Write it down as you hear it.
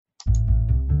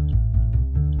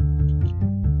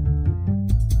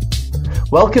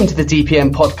Welcome to the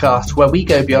DPM podcast, where we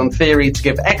go beyond theory to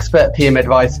give expert PM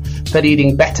advice for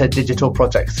leading better digital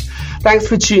projects. Thanks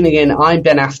for tuning in. I'm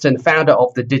Ben Aston, founder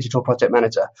of the Digital Project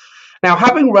Manager. Now,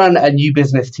 having run a new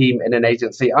business team in an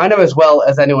agency, I know as well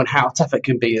as anyone how tough it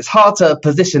can be. It's hard to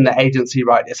position the agency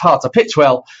right. It's hard to pitch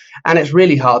well, and it's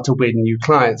really hard to win new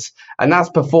clients. And that's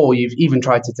before you've even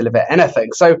tried to deliver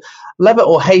anything. So love it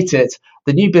or hate it,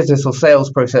 the new business or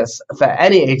sales process for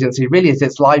any agency really is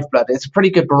its lifeblood. It's a pretty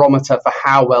good barometer for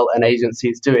how well an agency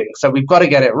is doing. So we've got to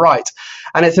get it right.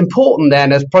 And it's important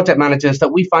then as project managers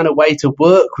that we find a way to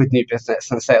work with new business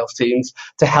and sales teams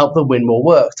to help them win more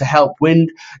work, to help win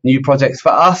new projects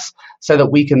for us so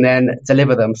that we can then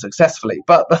deliver them successfully.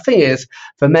 But the thing is,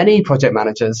 for many project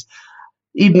managers,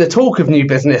 even the talk of new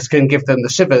business can give them the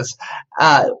shivers.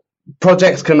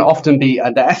 Projects can often be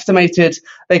underestimated.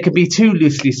 They can be too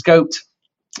loosely scoped.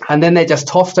 And then they're just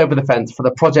tossed over the fence for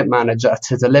the project manager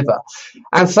to deliver.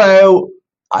 And so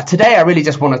today, I really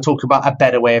just want to talk about a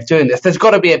better way of doing this. There's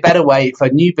got to be a better way for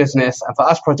new business and for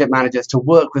us project managers to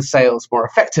work with sales more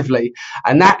effectively.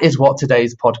 And that is what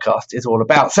today's podcast is all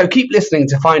about. So keep listening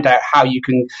to find out how you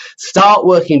can start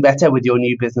working better with your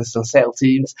new business and sales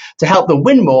teams to help them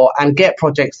win more and get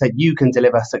projects that you can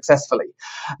deliver successfully.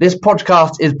 This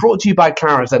podcast is brought to you by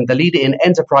Clarizen, the leader in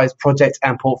enterprise project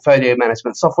and portfolio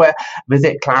management software.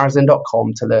 Visit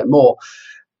clarizen.com to learn more.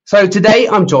 So today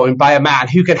I'm joined by a man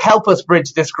who can help us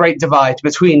bridge this great divide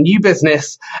between new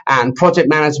business and project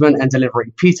management and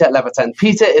delivery, Peter Levitan.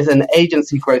 Peter is an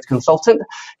agency growth consultant.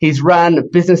 He's run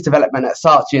business development at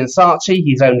Saatchi and Saatchi.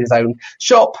 He's owned his own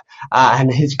shop,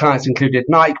 and his clients included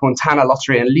Nike, Montana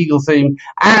Lottery, and LegalZoom,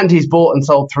 and he's bought and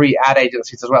sold 3 ad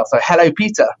agencies as well. So hello,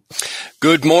 Peter.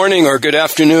 Good morning or good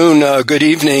afternoon, good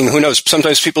evening. Who knows?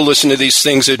 Sometimes people listen to these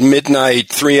things at midnight,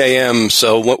 3 a.m.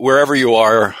 So wherever you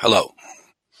are, hello.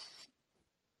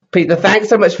 Peter, thanks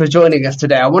so much for joining us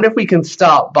today. I wonder if we can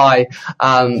start by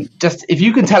just if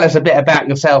you can tell us a bit about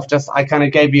yourself. I kind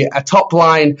of gave you a top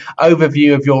line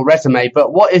overview of your resume,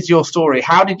 but what is your story?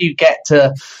 How did you get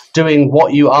to doing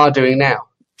what you are doing now?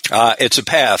 It's a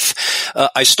path.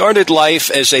 I started life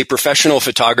as a professional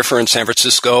photographer in San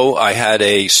Francisco. I had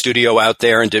a studio out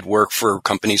there and did work for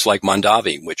companies like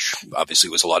Mondavi, which obviously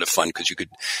was a lot of fun because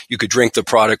you could drink the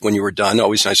product when you were done.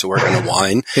 Always nice to work on the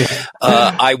wine.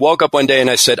 I woke up one day and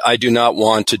I said, I do not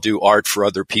want to do art for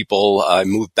other people. I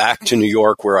moved back to New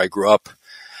York where I grew up.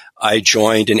 I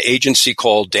joined an agency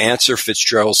called Dancer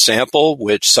Fitzgerald Sample,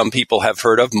 which some people have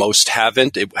heard of, most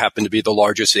haven't. It happened to be the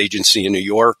largest agency in New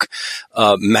York.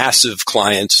 Massive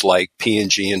clients like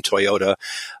P&G and Toyota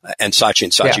and Saatchi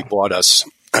and Saatchi bought us.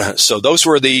 So those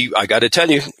were I got to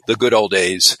tell you, the good old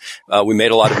days. We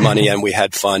made a lot of money and we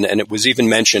had fun, and it was even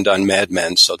mentioned on Mad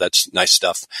Men, so that's nice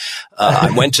stuff. I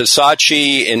went to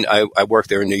Saatchi and I worked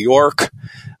there in New York.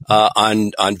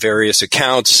 On various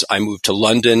accounts. I moved to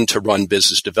London to run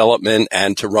business development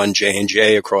and to run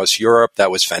J&J across Europe. That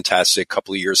was fantastic. A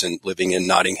couple of years living in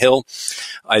Notting Hill.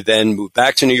 I then moved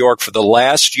back to New York for the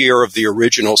last year of the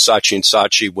original Saatchi and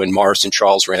Saatchi when Morris and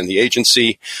Charles ran the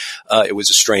agency. It was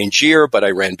a strange year, but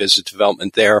I ran business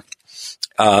development there.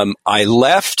 I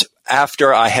left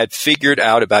after I had figured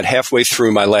out about halfway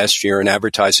through my last year in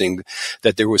advertising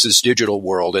that there was this digital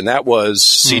world, and that was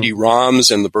CD-ROMs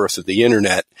and the birth of the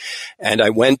internet. And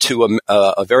I went to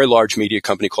a very large media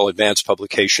company called Advanced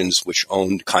Publications, which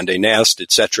owned Condé Nast,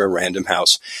 etc., Random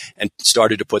House, and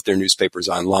started to put their newspapers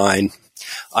online.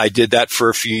 I did that for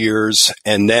a few years,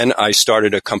 and then I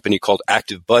started a company called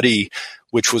Active Buddy,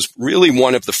 which was really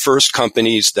one of the first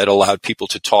companies that allowed people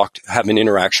to have an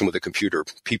interaction with a computer,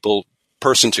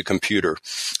 person to computer,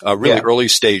 early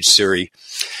stage Siri.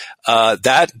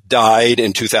 That died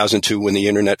in 2002 when the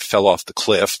internet fell off the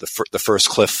cliff, the first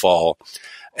cliff fall.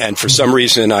 And for some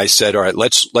reason I said, all right,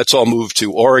 let's all move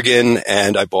to Oregon.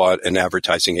 And I bought an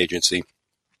advertising agency.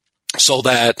 Sold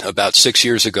that about 6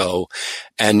 years ago.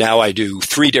 And now I do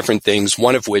 3 different things,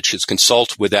 one of which is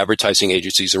consult with advertising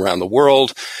agencies around the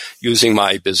world using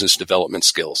my business development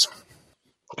skills.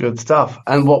 Good stuff.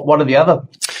 And what are the other?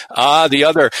 I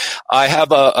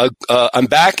have I'm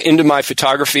back into my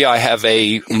photography. I have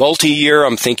a multi-year,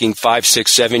 I'm thinking 5,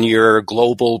 6, 7 year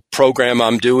global program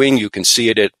I'm doing. You can see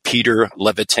it at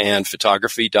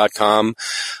peterlevitanphotography.com.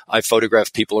 I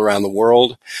photograph people around the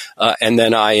world. And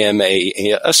then I am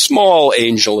a small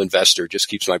angel investor, just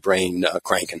keeps my brain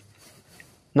cranking.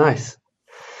 Nice.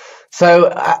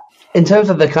 So in terms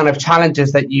of the kind of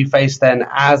challenges that you face then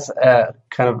as a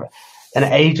kind of an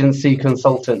agency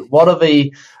consultant, what are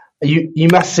the, you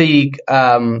must see,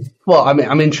 I'm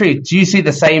intrigued. Do you see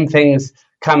the same things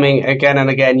coming again and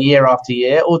again, year after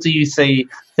year, or do you see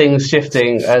things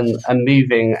shifting and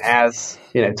moving as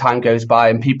time goes by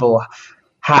and people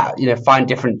find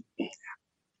different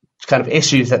kind of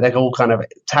issues that they're all kind of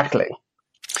tackling?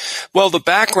 Well, the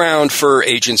background for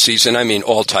agencies, and I mean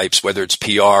all types, whether it's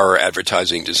PR,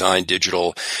 advertising, design,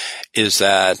 digital, is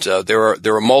that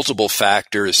there are multiple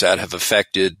factors that have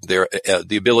affected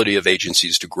the ability of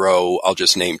agencies to grow. I'll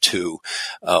just name two.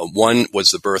 One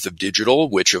was the birth of digital,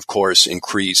 which of course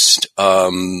increased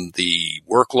the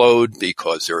workload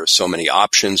because there are so many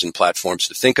options and platforms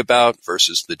to think about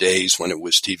versus the days when it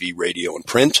was TV, radio, and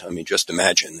print. I mean, just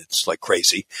imagine, it's like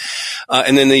crazy.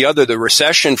 And then the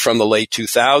recession from the late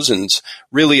 2000s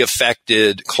really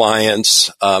affected clients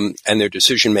and their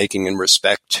decision making in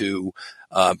respect to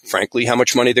frankly, how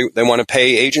much money they want to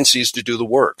pay agencies to do the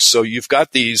work. So you've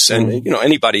got these, and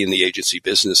anybody in the agency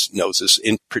business knows this,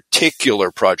 in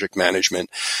particular project management,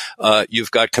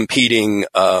 you've got competing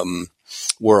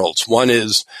worlds. One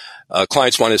is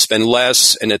clients want to spend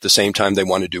less, and at the same time they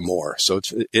want to do more. So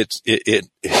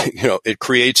it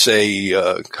creates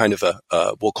a kind of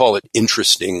we'll call it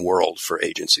interesting world for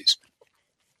agencies.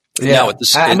 Yeah,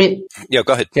 now,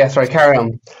 go ahead. Yeah, sorry, carry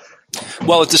on.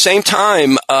 Well, at the same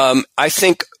time, I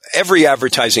think every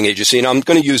advertising agency, and I'm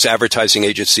going to use advertising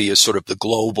agency as sort of the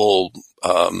global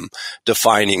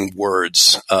defining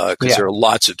words because there are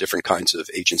lots of different kinds of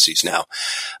agencies now.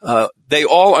 They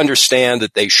all understand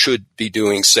that they should be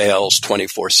doing sales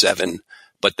 24/7,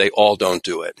 but they all don't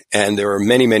do it. And there are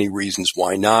many, many reasons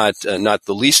why not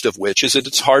the least of which is that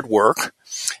it's hard work.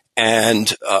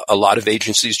 And a lot of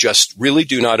agencies just really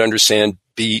do not understand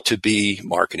B2B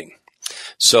marketing.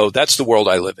 So that's the world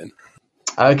I live in.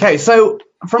 Okay, so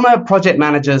from a project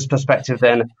manager's perspective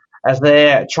then, as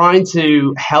they're trying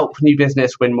to help new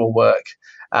business win more work,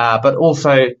 but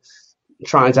also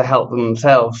trying to help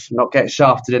themselves not get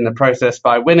shafted in the process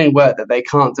by winning work that they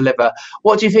can't deliver,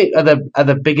 what do you think are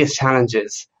the biggest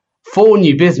challenges for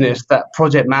new business that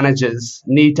project managers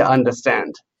need to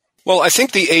understand? Well, I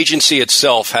think the agency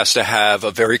itself has to have a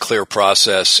very clear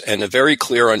process and a very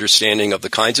clear understanding of the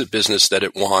kinds of business that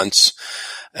it wants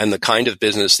and the kind of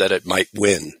business that it might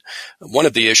win. One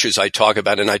of the issues I talk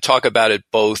about, and I talk about it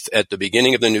both at the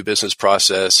beginning of the new business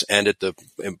process and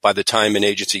by the time an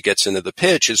agency gets into the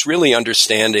pitch, is really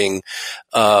understanding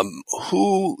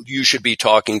who you should be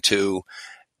talking to,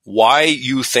 why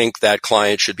you think that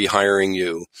client should be hiring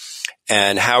you,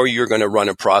 and how you're going to run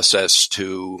a process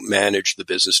to manage the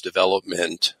business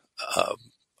development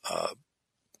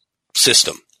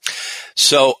system.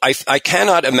 So I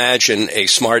cannot imagine a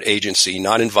smart agency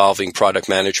not involving product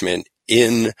management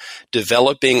in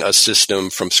developing a system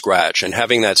from scratch and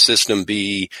having that system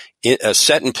be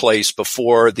set in place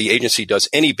before the agency does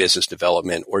any business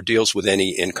development or deals with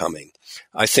any incoming.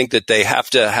 I think that they have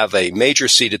to have a major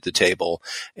seat at the table,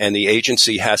 and the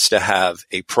agency has to have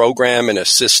a program and a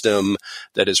system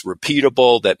that is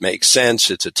repeatable, that makes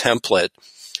sense. It's a template,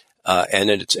 and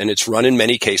it's run in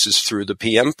many cases through the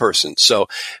PM person. So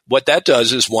what that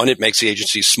does is, one, it makes the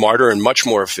agency smarter and much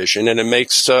more efficient, and it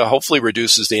makes hopefully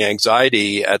reduces the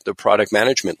anxiety at the product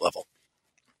management level.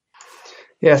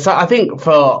 Yeah, so I think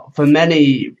for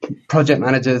many project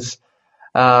managers,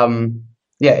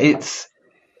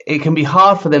 it can be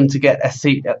hard for them to get a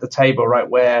seat at the table, right,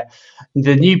 where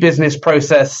the new business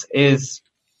process is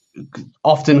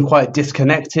often quite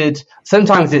disconnected.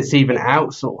 Sometimes it's even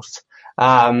outsourced.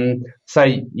 So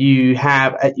you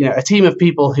have a team of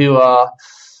people who are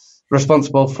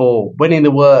responsible for winning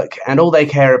the work, and all they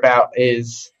care about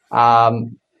is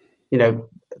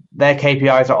their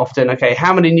KPIs are often, okay,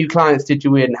 how many new clients did you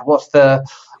win? What's the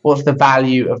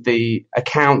value of the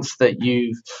accounts that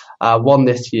you've won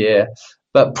this year?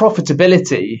 But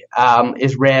profitability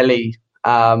is rarely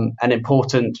an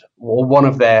important or one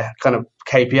of their kind of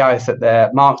KPIs that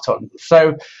they're marked on.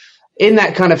 So in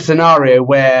that kind of scenario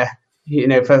where,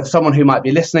 for someone who might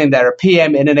be listening, they're a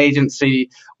PM in an agency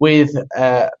with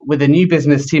a new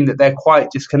business team that they're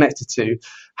quite disconnected to,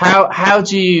 how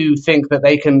do you think that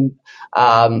they can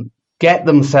get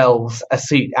themselves a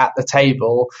seat at the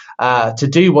table to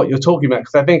do what you're talking about?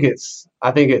 Because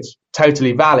I think it's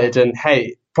totally valid, and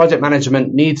hey, project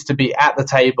management needs to be at the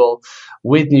table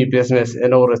with new business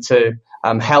in order to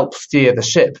help steer the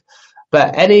ship.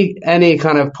 But any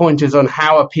kind of pointers on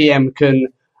how a PM can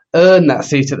earn that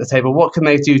seat at the table? What can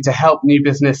they do to help new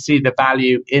business see the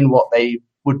value in what they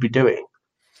would be doing?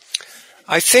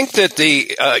 I think that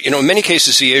in many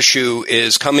cases, the issue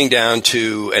is coming down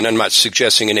to, and I'm not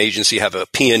suggesting an agency have a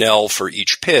P&L for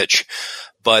each pitch,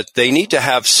 but they need to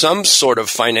have some sort of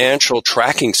financial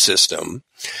tracking system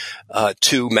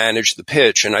to manage the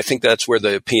pitch. And I think that's where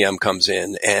the PM comes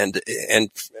in. And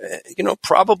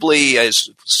probably as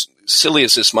silly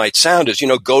as this might sound is,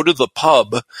 go to the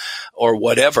pub or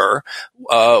whatever,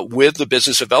 with the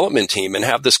business development team and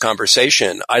have this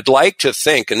conversation. I'd like to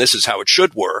think, and this is how it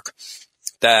should work,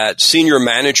 that senior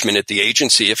management at the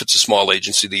agency, if it's a small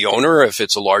agency, the owner, if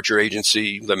it's a larger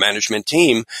agency, the management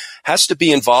team has to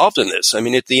be involved in this. I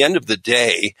mean, at the end of the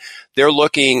day, they're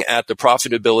looking at the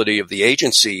profitability of the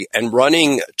agency, and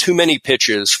running too many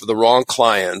pitches for the wrong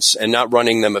clients and not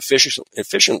running them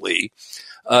efficiently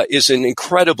is an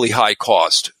incredibly high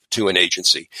cost to an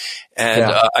agency. And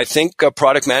I think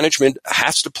product management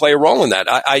has to play a role in that.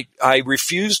 I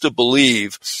refuse to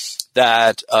believe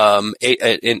that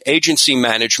an agency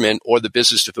management or the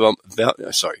business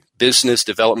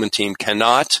development team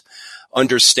cannot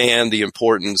understand the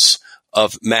importance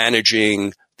of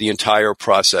managing the entire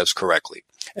process correctly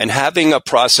and having a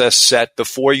process set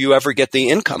before you ever get the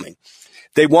incoming.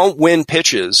 They won't win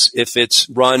pitches if it's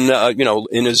run,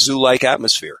 in a zoo-like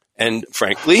atmosphere. And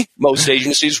frankly, most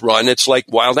agencies it's like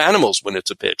wild animals when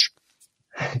it's a pitch.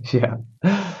 Yeah.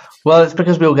 Well, it's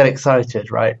because we all get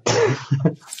excited, right?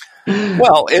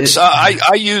 Well, it's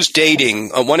I use dating.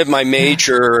 One of my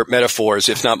major metaphors,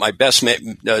 if not my best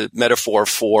metaphor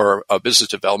for business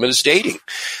development, is dating.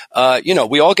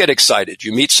 We all get excited.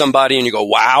 You meet somebody and you go,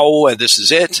 "Wow, this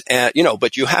is it."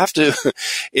 But you have to,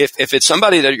 if it's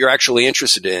somebody that you're actually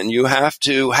interested in, you have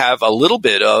to have a little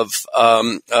bit of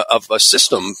a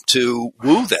system to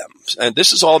woo them. And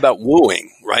this is all about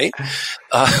wooing, right?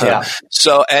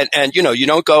 So, and you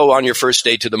don't go on your first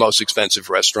date to the most expensive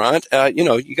restaurant.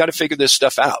 You got to figure this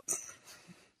stuff out.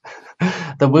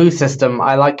 The woo system,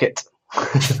 I like it.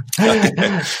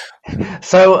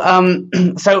 So I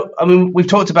mean, we've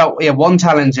talked about one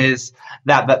challenge is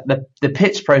that the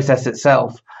pitch process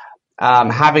itself,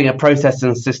 having a process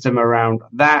and system around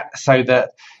that, so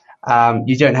that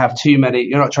you don't have too many.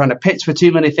 You're not trying to pitch for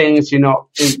too many things. You're not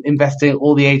investing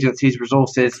all the agency's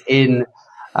resources in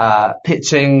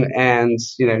pitching and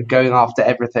going after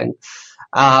everything.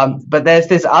 But there's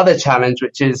this other challenge,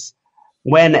 which is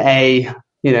when a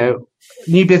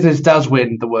new business does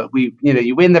win the work.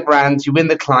 You win the brand, you win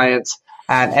the clients,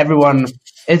 and everyone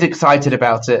is excited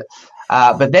about it.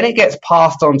 But then it gets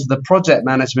passed on to the project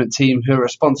management team who are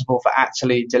responsible for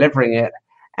actually delivering it.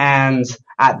 And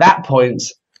at that point,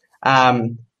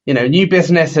 new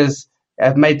businesses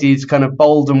have made these kind of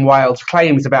bold and wild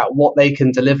claims about what they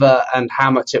can deliver and how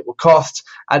much it will cost.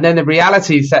 And then the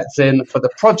reality sets in for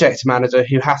the project manager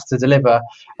who has to deliver.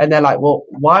 And they're like, well,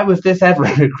 why was this ever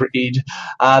agreed?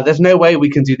 There's no way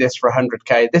we can do this for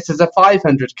 100K. This is a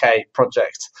 500K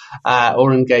project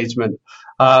or engagement.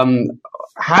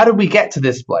 How did we get to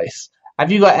this place?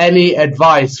 Have you got any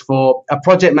advice for a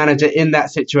project manager in that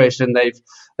situation?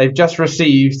 They've just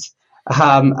received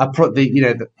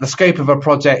the scope of a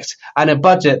project and a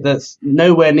budget that's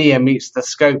nowhere near meets the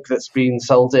scope that's been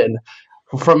sold in.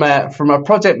 From a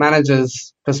project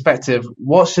manager's perspective,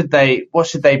 what should they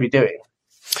be doing?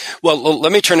 Well,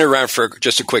 let me turn it around for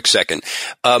just a quick second.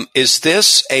 Is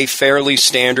this a fairly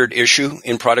standard issue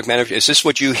in product management? Is this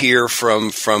what you hear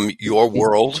from your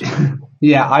world?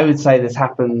 Yeah, I would say this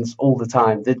happens all the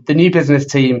time. The new business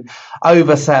team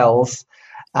oversells,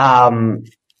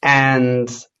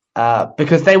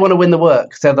 because they want to win the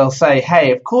work. So they'll say,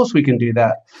 hey, of course we can do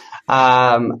that.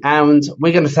 And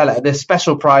we're going to sell it at this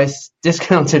special price,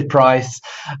 discounted price,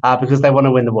 because they want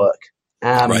to win the work.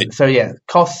 Right. So yeah,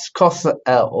 costs,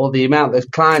 or the amount the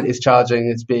client is charging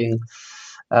is being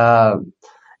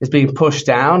pushed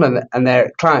down, and their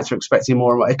clients are expecting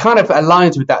more and more. It kind of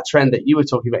aligns with that trend that you were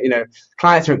talking about.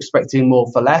 Clients are expecting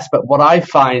more for less, but what I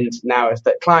find now is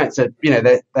that clients are,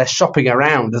 they're shopping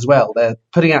around as well. They're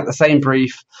putting out the same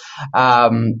brief,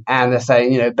 and they're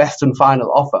saying, best and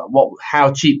final offer.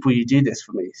 How cheap will you do this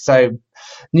for me? So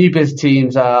new biz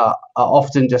teams are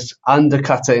often just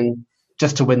undercutting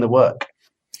just to win the work.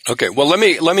 Okay, well,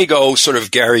 let me go sort of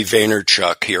Gary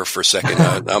Vaynerchuk here for a second.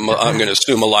 I'm going to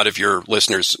assume a lot of your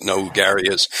listeners know who Gary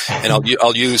is, and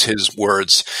I'll use his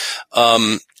words.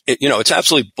 It's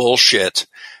absolutely bullshit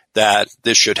that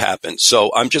this should happen.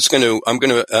 So I'm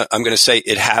going to say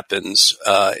it happens.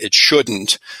 It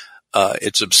shouldn't.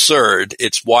 It's absurd.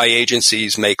 It's why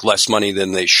agencies make less money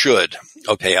than they should.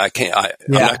 Okay, I'm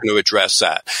not going to address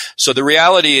that. So the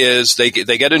reality is they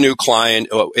get a new client.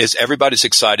 Everybody's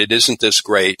excited? Isn't this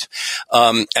great?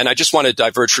 And I just want to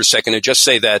diverge for a second and just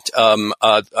say that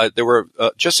there were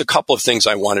just a couple of things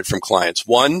I wanted from clients.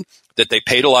 One, that they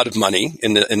paid a lot of money.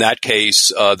 In that case,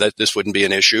 that this wouldn't be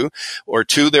an issue. Or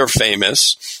 2, they're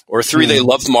famous. Or 3, they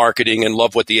love marketing and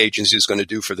love what the agency is going to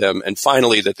do for them. And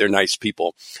finally, that they're nice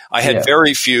people. I had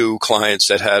very few clients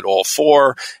that had all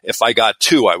 4. If I got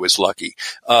 2, I was lucky.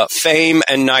 Fame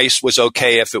and nice was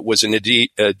okay if it was an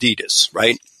Adidas,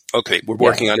 right? Okay, we're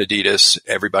working on Adidas.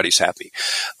 Everybody's happy.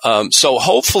 So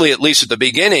hopefully, at least at the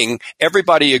beginning,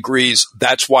 everybody agrees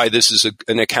that's why this is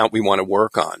an account we want to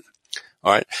work on.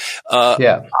 All right.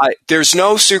 There's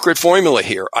no secret formula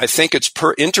here. I think it's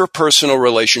interpersonal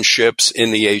relationships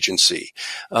in the agency.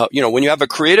 When you have a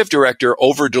creative director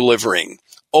over-delivering,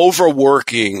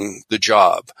 overworking the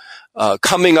job,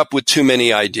 coming up with too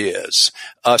many ideas,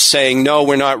 saying, no,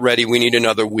 we're not ready. We need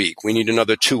another week. We need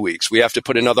another 2 weeks. We have to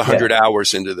put another 100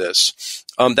 hours into this.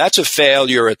 That's a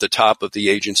failure at the top of the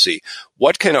agency.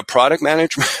 What can a product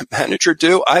manager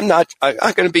do? I'm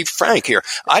going to be frank here.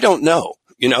 I don't know.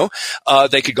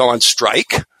 They could go on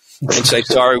strike and say,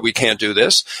 sorry, we can't do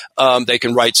this. They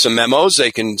can write some memos.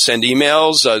 They can send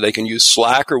emails. They can use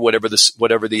Slack or whatever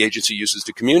the agency uses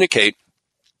to communicate.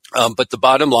 But the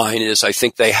bottom line is, I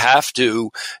think they have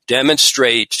to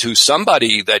demonstrate to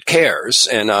somebody that cares,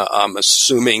 and I'm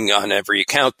assuming on every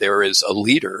account there is a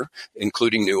leader,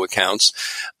 including new accounts,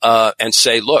 and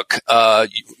say, look,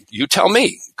 you tell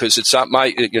me, because it's not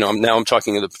my, now I'm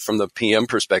talking from the PM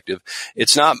perspective.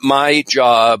 It's not my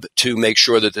job to make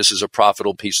sure that this is a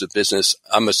profitable piece of business.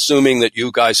 I'm assuming that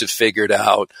you guys have figured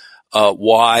out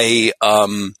why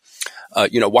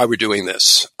we're doing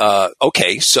this.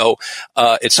 Okay, so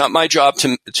it's not my job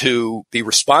to be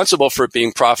responsible for it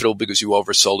being profitable because you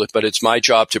oversold it, but it's my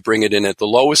job to bring it in at the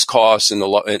lowest cost and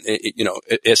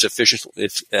as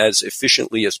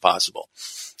efficiently as possible.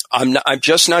 I'm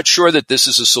just not sure that this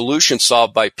is a solution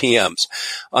solved by PMs.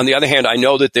 On the other hand, I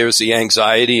know that there's the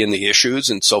anxiety and the issues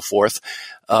and so forth.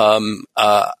 I'll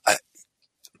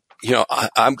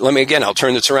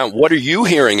turn this around. What are you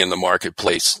hearing in the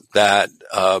marketplace that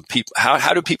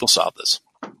how do people solve this?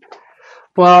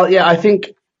 Well, yeah, I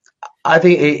think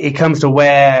it comes to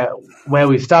where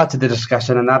we started the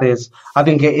discussion, and that is, I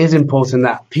think it is important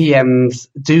that PMs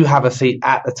do have a seat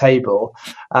at the table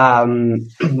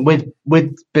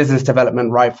with business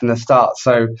development right from the start,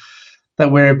 so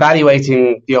that we're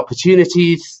evaluating the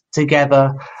opportunities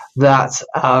together, that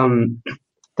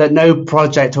no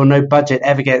project or no budget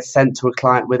ever gets sent to a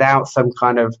client without some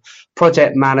kind of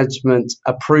project management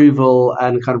approval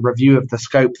and kind of review of the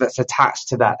scope that's attached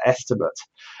to that estimate.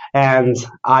 And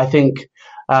I think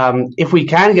if we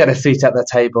can get a seat at the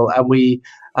table, and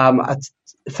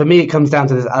for me, it comes down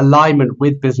to this alignment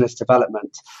with business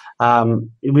development.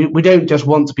 We don't just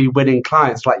want to be winning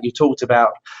clients, like you talked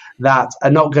about, that are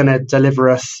not going to deliver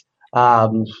us, a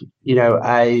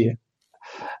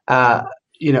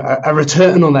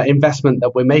return on that investment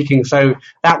that we're making. So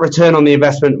that return on the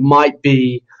investment might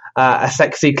be a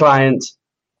sexy client.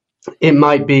 It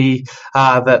might be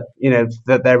that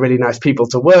they're really nice people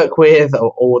to work with,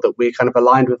 or that we're kind of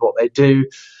aligned with what they do.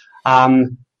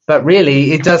 But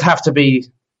really, it has to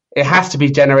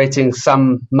be generating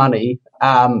some money,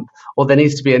 or there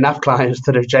needs to be enough clients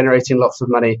that are generating lots of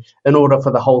money in order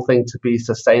for the whole thing to be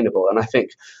sustainable. And I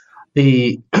think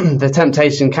the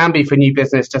temptation can be for new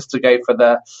business just to go for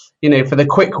the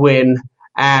quick win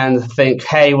and think,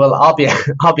 hey, well, I'll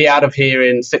be out of here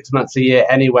in 6 months, a year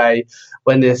anyway,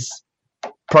 when this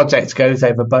project goes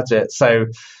over budget. So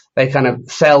they kind of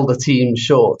sell the team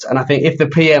short. And I think if the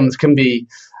PMs can be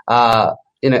at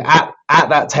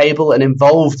that table and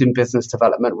involved in business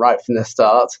development right from the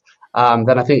start,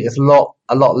 then I think it's a lot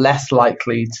less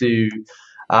likely to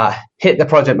hit the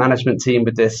project management team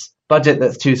with this budget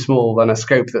that's too small and a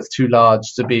scope that's too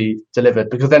large to be delivered,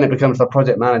 because then it becomes the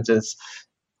project manager's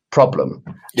problem.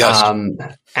 Yes.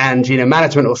 And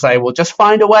management will say, well, just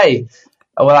find a way.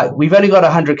 Well, we've only got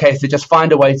 100K, so just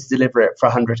find a way to deliver it for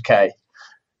 100K.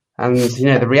 And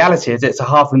the reality is it's a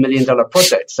 $500,000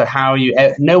 project. So how are you?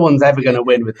 No one's ever going to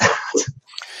win with that.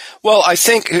 Well, I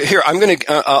think here I'm going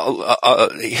to.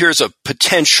 Here's a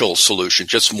potential solution,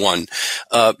 just one.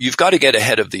 You've got to get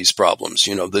ahead of these problems.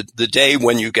 The day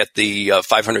when you get the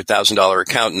 $500,000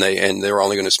 account and they're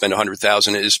only going to spend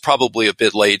 $100,000 is probably a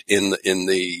bit late in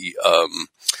the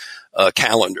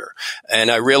calendar. And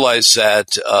I realize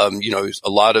that, a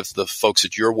lot of the folks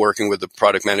that you're working with, the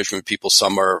product management people,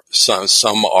 some are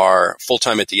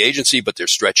full-time at the agency, but they're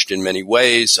stretched in many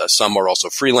ways. Some are also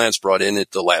freelance, brought in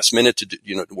at the last minute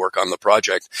to work on the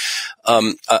project.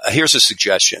 Here's a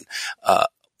suggestion.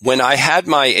 When I had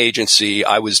my agency,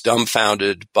 I was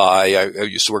dumbfounded by, I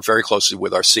used to work very closely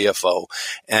with our CFO,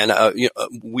 and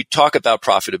we talk about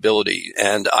profitability,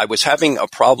 and I was having a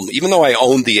problem. Even though I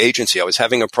owned the agency, I was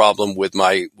having a problem with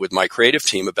my creative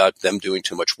team about them doing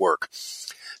too much work.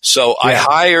 So I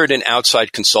hired an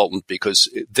outside consultant because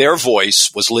their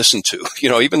voice was listened to.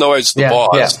 Even though I was the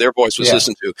boss, their voice was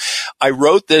listened to. I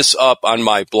wrote this up on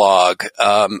my blog.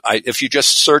 If you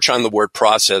just search on the word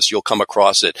process, you'll come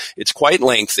across it. It's quite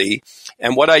lengthy.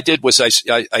 And what I did was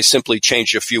I simply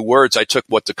changed a few words. I took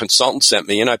what the consultant sent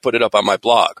me and I put it up on my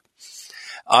blog.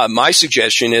 My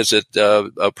suggestion is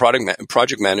that a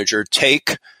project manager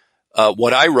take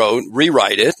what I wrote,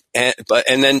 rewrite it,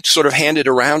 and then sort of hand it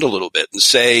around a little bit and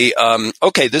say,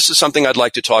 okay, this is something I'd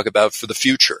like to talk about for the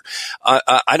future.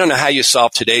 I don't know how you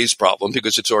solve today's problem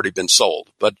because it's already been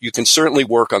solved, but you can certainly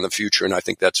work on the future, and I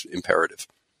think that's imperative.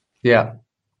 Yeah.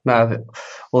 No,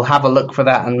 we'll have a look for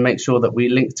that and make sure that we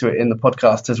link to it in the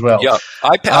podcast as well. Yeah,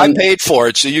 I paid for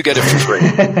it, so you get it for free.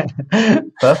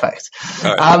 Perfect.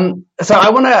 Right. So I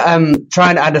want to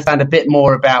try and understand a bit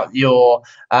more about your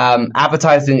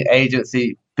advertising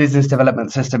agency business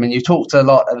development system. And you talked a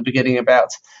lot at the beginning about,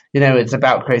 it's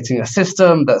about creating a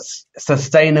system that's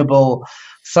sustainable.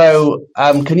 So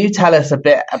can you tell us a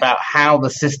bit about how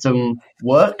the system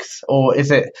works, or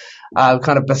is it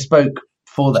kind of bespoke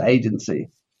for the agency?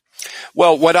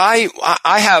 Well, what I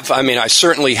have, I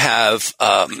certainly have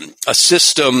a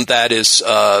system that is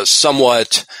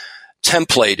somewhat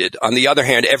templated. On the other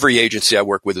hand, every agency I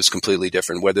work with is completely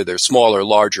different, whether they're small or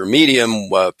large or medium.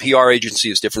 PR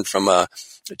agency is different from a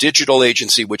digital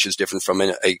agency, which is different from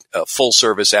a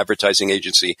full-service advertising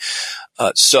agency.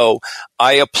 So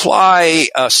I apply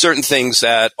certain things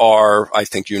that are, I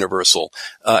think, universal.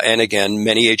 And again,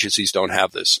 many agencies don't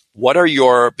have this. What are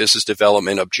your business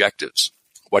development objectives?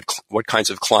 What kinds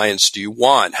of clients do you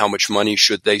want? How much money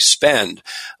should they spend?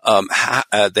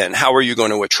 Then how are you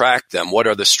going to attract them? What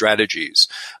are the strategies?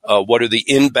 What are the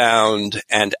inbound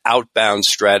and outbound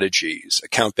strategies?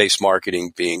 Account-based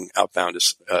marketing being outbound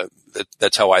is,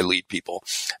 that's how I lead people.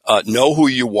 Know who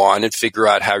you want and figure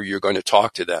out how you're going to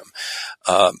talk to them.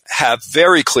 Have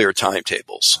very clear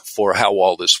timetables for how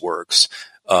all this works.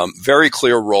 Very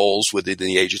clear roles within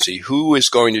the agency. Who is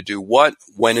going to do what?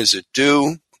 When is it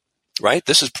due? Right?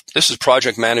 This is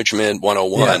project management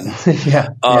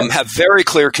 101. Have very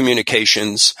clear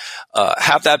communications.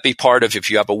 Have that be part of, if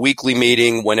you have a weekly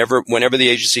meeting, whenever the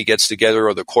agency gets together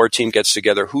or the core team gets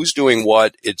together, who's doing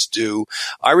what, it's due.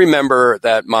 I remember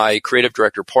that my creative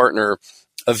director partner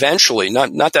eventually,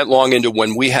 not that long into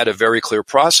when we had a very clear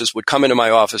process, would come into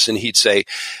my office and he'd say,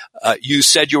 you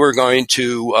said you were going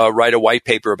to write a white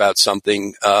paper about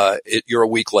something. You're a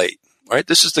week late. Right?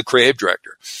 This is the creative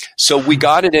director. So we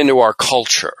got it into our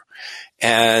culture.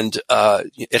 And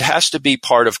it has to be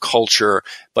part of culture,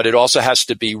 but it also has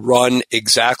to be run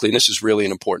exactly, and this is really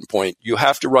an important point, you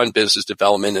have to run business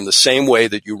development in the same way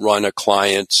that you run a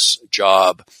client's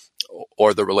job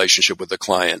or the relationship with the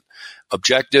client.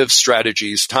 Objectives,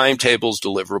 strategies, timetables,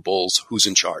 deliverables, who's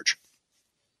in charge.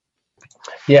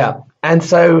 Yeah. And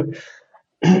so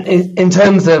in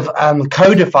terms of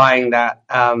codifying that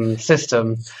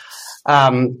system,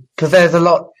 because there's a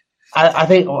lot, I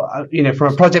think,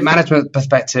 from a project management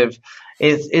perspective,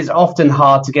 it's often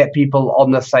hard to get people on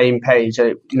the same page.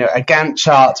 A Gantt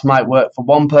chart might work for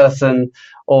one person,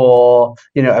 or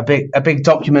a big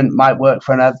document might work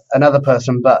for another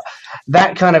person. But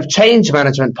that kind of change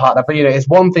management part of it, is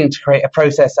one thing to create a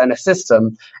process and a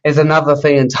system, is another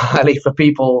thing entirely for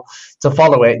people to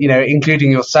follow it,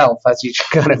 including yourself, as you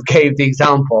kind of gave the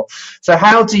example. So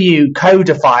how do you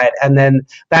codify it? And then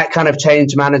that kind of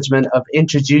change management of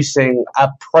introducing a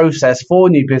process for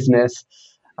new business,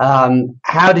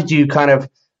 how did you kind of,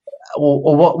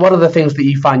 or what are the things that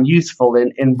you find useful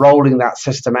in rolling that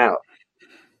system out?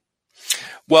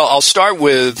 Well, I'll start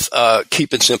with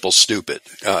keep it simple, stupid.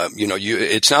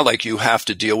 It's not like you have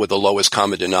to deal with the lowest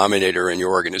common denominator in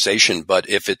your organization, but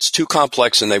if it's too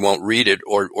complex and they won't read it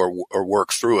or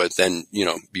work through it, then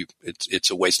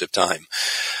it's a waste of time.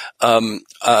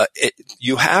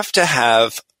 You have to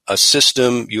have a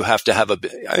system. You have to have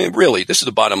really, this is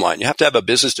the bottom line. You have to have a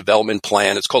business development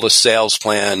plan. It's called a sales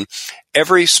plan.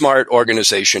 Every smart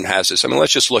organization has this.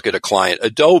 Let's just look at a client.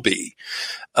 Adobe,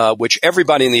 which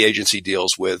everybody in the agency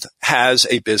deals with, has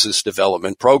a business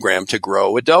development program to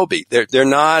grow Adobe.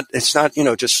 It's not,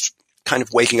 just kind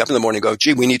of waking up in the morning and go,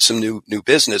 gee, we need some new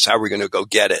business. How are we going to go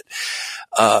get it?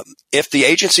 If the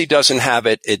agency doesn't have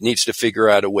it, it needs to figure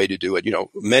out a way to do it.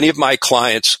 Many of my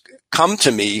clients come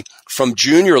to me from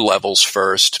junior levels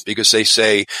first because they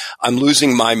say, I'm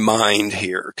losing my mind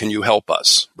here. Can you help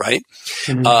us? Right.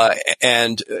 Mm-hmm.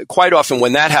 And quite often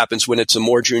when that happens, when it's a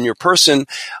more junior person,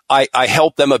 I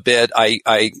help them a bit.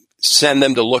 I send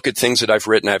them to look at things that I've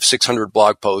written. I have 600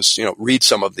 blog posts, read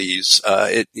some of these.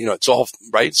 It's all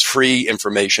right. It's free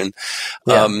information.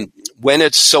 Yeah. When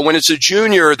it's a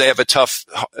junior, they have a tough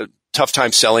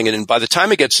time selling it. And by the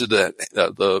time it gets to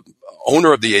the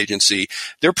owner of the agency,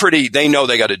 they know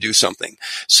they got to do something.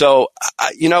 So,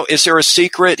 is there a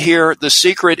secret here? The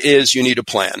secret is you need a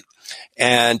plan.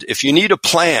 And if you need a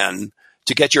plan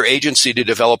to get your agency to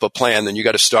develop a plan, then you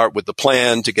got to start with the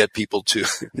plan to get people to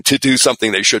do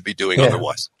something they should be doing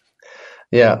otherwise.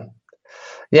 Yeah.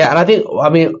 Yeah. And I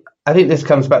think this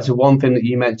comes back to one thing that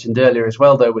you mentioned earlier as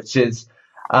well, though, which is,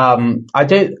 I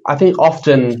think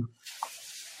often,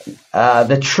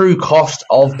 the true cost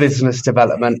of business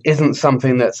development isn't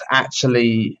something that's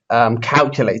actually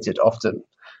calculated often.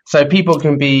 So people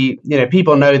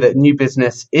people know that new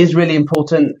business is really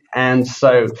important, and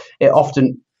so it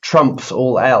often trumps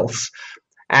all else.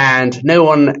 And no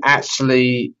one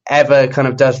actually ever kind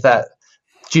of does that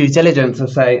due diligence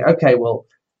of saying, okay, well,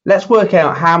 let's work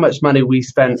out how much money we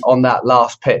spent on that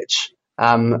last pitch.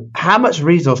 How much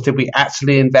resource did we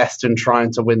actually invest in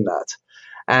trying to win that?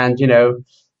 And,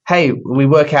 hey, we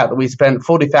work out that we spent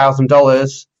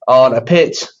 $40,000 on a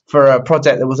pitch for a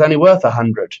project that was only worth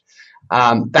 100.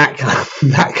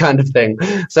 That kind of thing.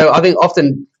 So I think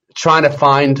often trying to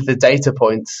find the data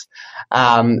points,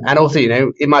 and also,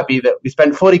 it might be that we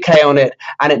spent 40K on it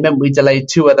and it meant we delayed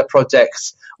 2 other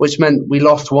projects, which meant we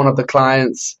lost one of the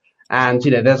clients. And,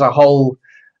 there's a whole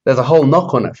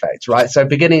knock-on effect, right? So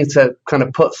beginning to kind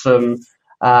of put some,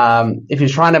 if you're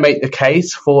trying to make the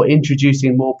case for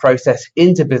introducing more process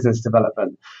into business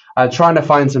development, trying to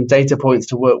find some data points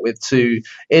to work with to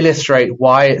illustrate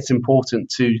why it's important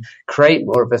to create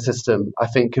more of a system, I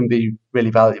think can be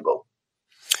really valuable.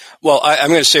 Well, I'm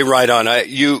going to say right on.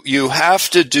 You have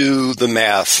to do the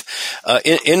math.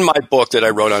 In my book that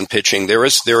I wrote on pitching, there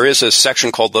is a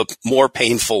section called the more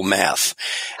painful math,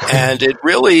 and it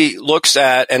really looks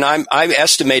at. And I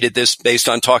estimated this based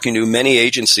on talking to many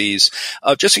agencies.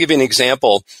 Just to give you an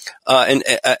example, an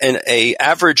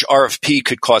average RFP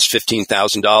could cost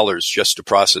 $15,000 just to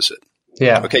process it.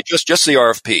 Yeah. Okay. Just the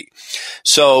RFP.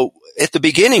 So at the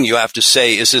beginning, you have to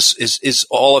say, is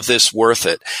all of this worth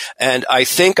it? And I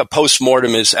think a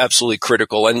postmortem is absolutely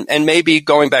critical. And maybe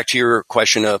going back to your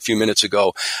question a few minutes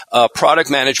ago,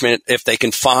 product management, if they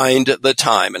can find the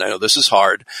time, and I know this is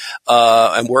hard,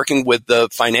 and working with the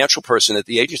financial person at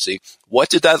the agency, what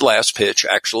did that last pitch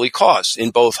actually cost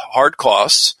in both hard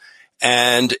costs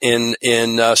and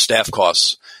in staff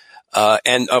costs?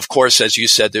 And of course, as you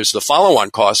said, there's the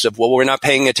follow-on cost of, well, we're not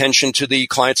paying attention to the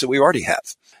clients that we already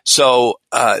have. So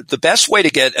the best way to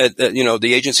get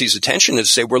the agency's attention is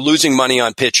to say we're losing money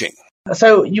on pitching.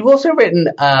 So you've also written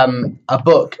a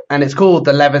book, and it's called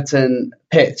The Levitan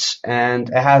Pitch, and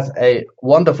it has a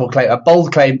wonderful claim, a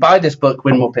bold claim: buy this book,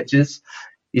 win more pitches.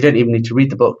 You don't even need to read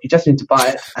the book; you just need to buy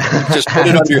it. Just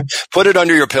put it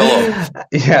under your pillow.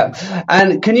 Yeah.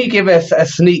 And can you give us a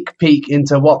sneak peek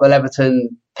into what the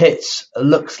Levitan Pitch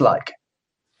looks like?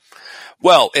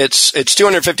 Well, it's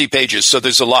 250 pages, so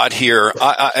there's a lot here.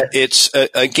 I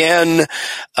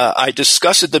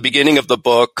discuss at the beginning of the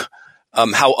book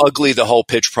how ugly the whole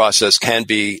pitch process can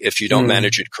be if you don't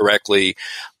manage it correctly.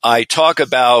 I talk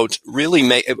about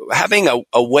really having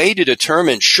a way to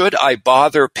determine, should I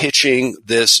bother pitching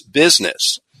this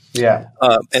business? Yeah.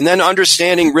 And then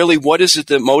understanding really what is it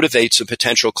that motivates a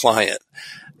potential client.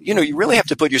 You really have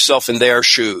to put yourself in their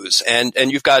shoes. And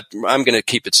you've got, I'm going to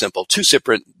keep it simple,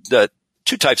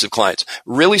 two types of clients: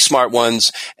 really smart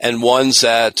ones and ones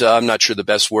that I'm not sure the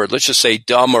best word. Let's just say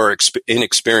dumb or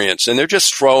inexperienced, and they're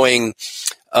just throwing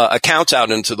accounts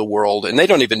out into the world, and they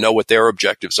don't even know what their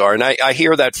objectives are. And I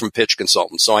hear that from pitch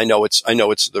consultants, so I know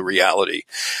it's the reality.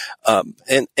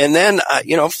 And then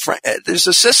there's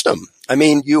a system. I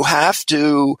mean, you have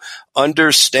to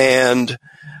understand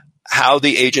how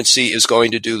the agency is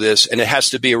going to do this, and it has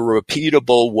to be a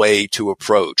repeatable way to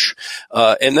approach.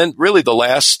 And then really the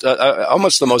last,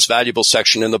 almost the most valuable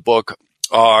section in the book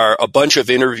are a bunch of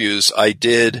interviews I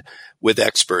did with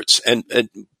experts and a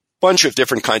bunch of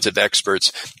different kinds of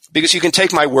experts, because you can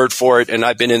take my word for it, and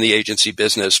I've been in the agency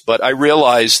business, but I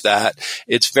realize that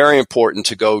it's very important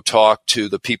to go talk to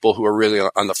the people who are really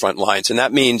on the front lines. And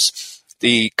that means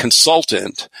the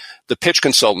consultant, the pitch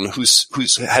consultant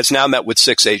who's has now met with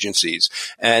 6 agencies,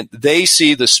 and they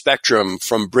see the spectrum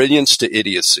from brilliance to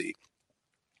idiocy.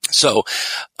 So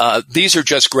these are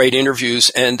just great interviews,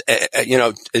 and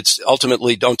it's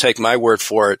ultimately, don't take my word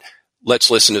for it. let's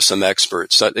listen to some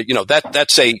experts.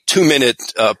 That's a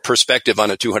 2-minute perspective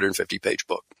on a 250-page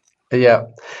book. Yeah.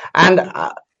 And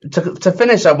to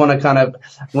finish, I want to kind of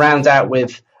round out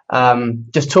with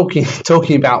just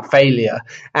talking about failure.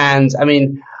 And I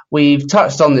mean, we've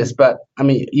touched on this, but I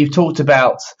mean, you've talked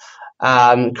about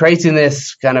creating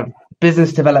this kind of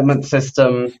business development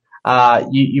system.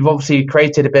 You've obviously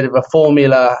created a bit of a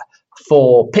formula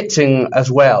for pitching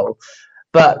as well.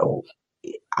 But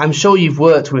I'm sure you've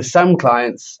worked with some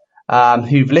clients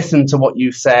who've listened to what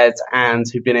you've said and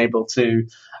who've been able to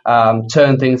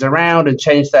turn things around and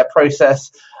change their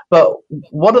process. But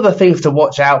what are the things to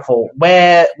watch out for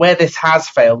where this has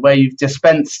failed, where you've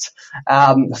dispensed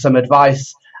some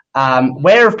advice?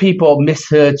 Where have people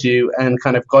misheard you and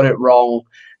kind of got it wrong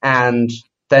and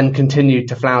then continued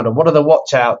to flounder? What are the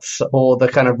watch outs or the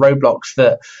kind of roadblocks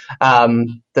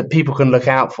that people can look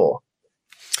out for?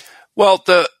 Well,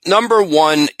 the number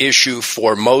one issue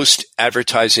for most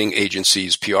advertising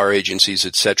agencies, PR agencies,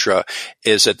 etc.,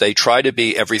 is that they try to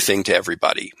be everything to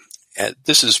everybody. And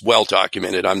this is well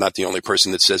documented. I'm not the only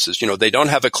person that says this. They don't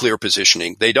have a clear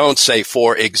positioning. They don't say,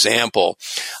 for example,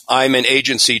 I'm an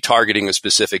agency targeting a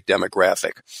specific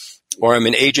demographic, or I'm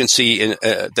an agency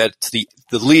that's the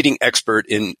leading expert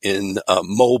in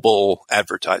mobile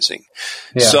advertising.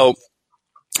 Yeah. So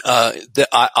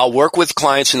I'll work with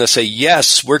clients and they'll say,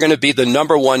 yes, we're going to be the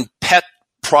number one pet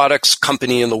products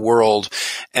company in the world.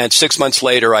 And 6 months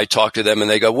later, I talk to them and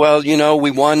they go, well,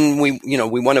 we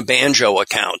won a banjo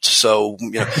account. So,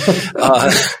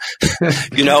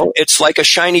 it's like a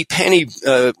shiny penny,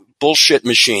 bullshit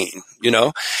machine,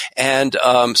 and,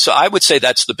 so I would say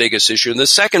that's the biggest issue. And the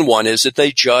second one is that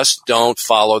they just don't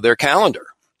follow their calendar.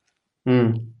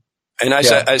 And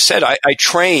as I said, I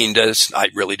trained, as I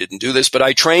really didn't do this, but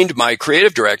I trained my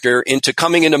creative director into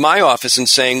coming into my office and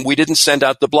saying, we didn't send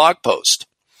out the blog post.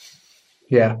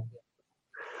 Yeah.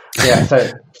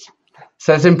 So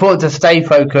it's important to stay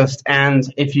focused. And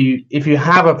if you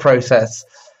have a process,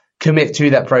 commit to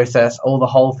that process, or the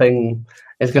whole thing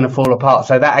is going to fall apart.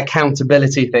 So that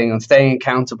accountability thing and staying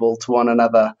accountable to one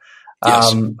another,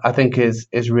 yes. I think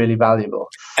is really valuable.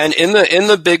 And in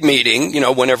the big meeting,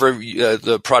 whenever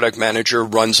the product manager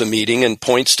runs a meeting and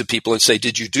points to people and say,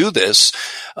 did you do this?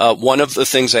 One of the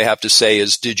things they have to say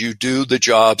is, did you do the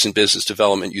jobs in business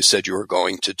development you said you were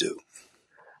going to do?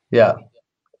 Yeah.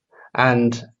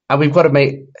 And we've got to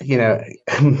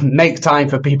make time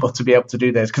for people to be able to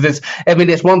do this, because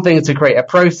it's one thing to create a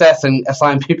process and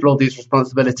assign people all these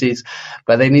responsibilities,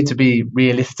 but they need to be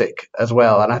realistic as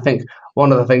well. And I think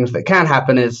one of the things that can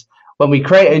happen is when we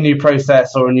create a new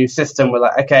process or a new system, we're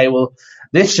like, okay, well,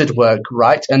 this should work,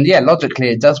 right? And yeah, logically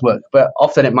it does work, but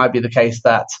often it might be the case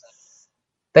that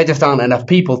there just aren't enough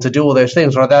people to do all those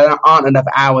things, or there aren't enough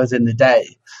hours in the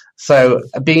day. So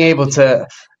being able to,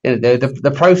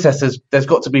 the process there's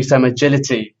got to be some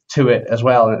agility to it as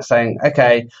well. And it's saying,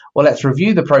 okay, well, let's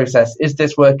review the process. Is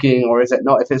this working or is it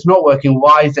not? If it's not working,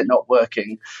 why is it not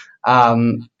working?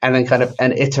 And then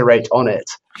and iterate on it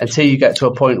until you get to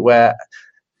a point where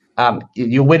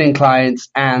you're winning clients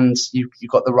and you've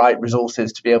got the right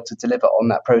resources to be able to deliver on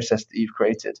that process that you've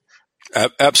created.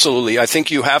 Absolutely. I think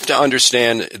you have to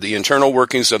understand the internal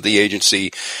workings of the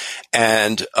agency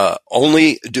and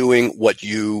only doing what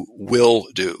you will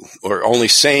do, or only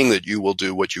saying that you will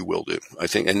do what you will do. I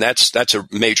think, and that's a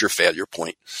major failure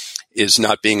point, is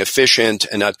not being efficient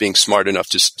and not being smart enough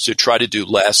to try to do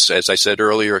less. As I said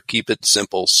earlier, keep it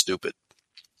simple, stupid.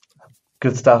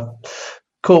 Good stuff.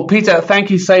 Cool. Peter, thank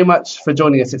you so much for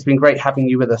joining us. It's been great having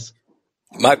you with us.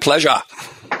 My pleasure.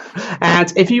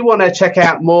 And if you want to check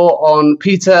out more on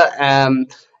Peter,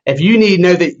 if you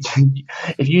know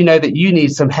that you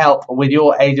need some help with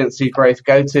your agency growth,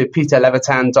 go to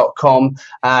peterlevitan.com.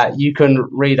 You can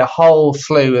read a whole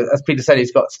slew. As Peter said,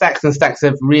 he's got stacks and stacks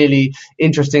of really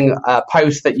interesting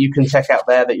posts that you can check out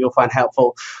there that you'll find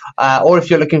helpful. Or if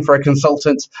you're looking for a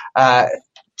consultant,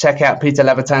 check out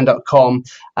peterlevitan.com.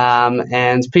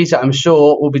 And Peter, I'm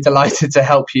sure, will be delighted to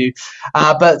help you.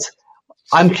 But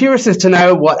I'm curious as to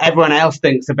know what everyone else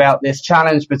thinks about this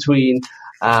challenge between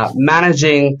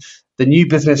managing the new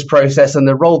business process and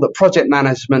the role that project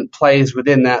management plays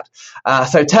within that.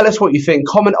 So tell us what you think,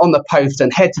 comment on the post,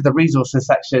 and head to the resources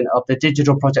section of the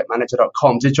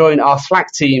digitalprojectmanager.com to join our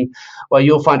Slack team, where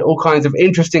you'll find all kinds of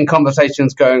interesting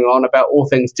conversations going on about all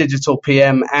things digital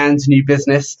PM and new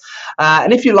business.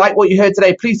 And if you like what you heard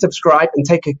today, please subscribe and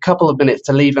take a couple of minutes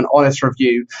to leave an honest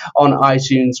review on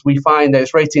iTunes. We find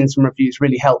those ratings and reviews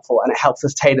really helpful, and it helps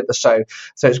us tailor the show.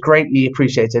 So it's greatly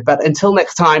appreciated. But until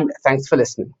next time, thanks for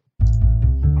listening.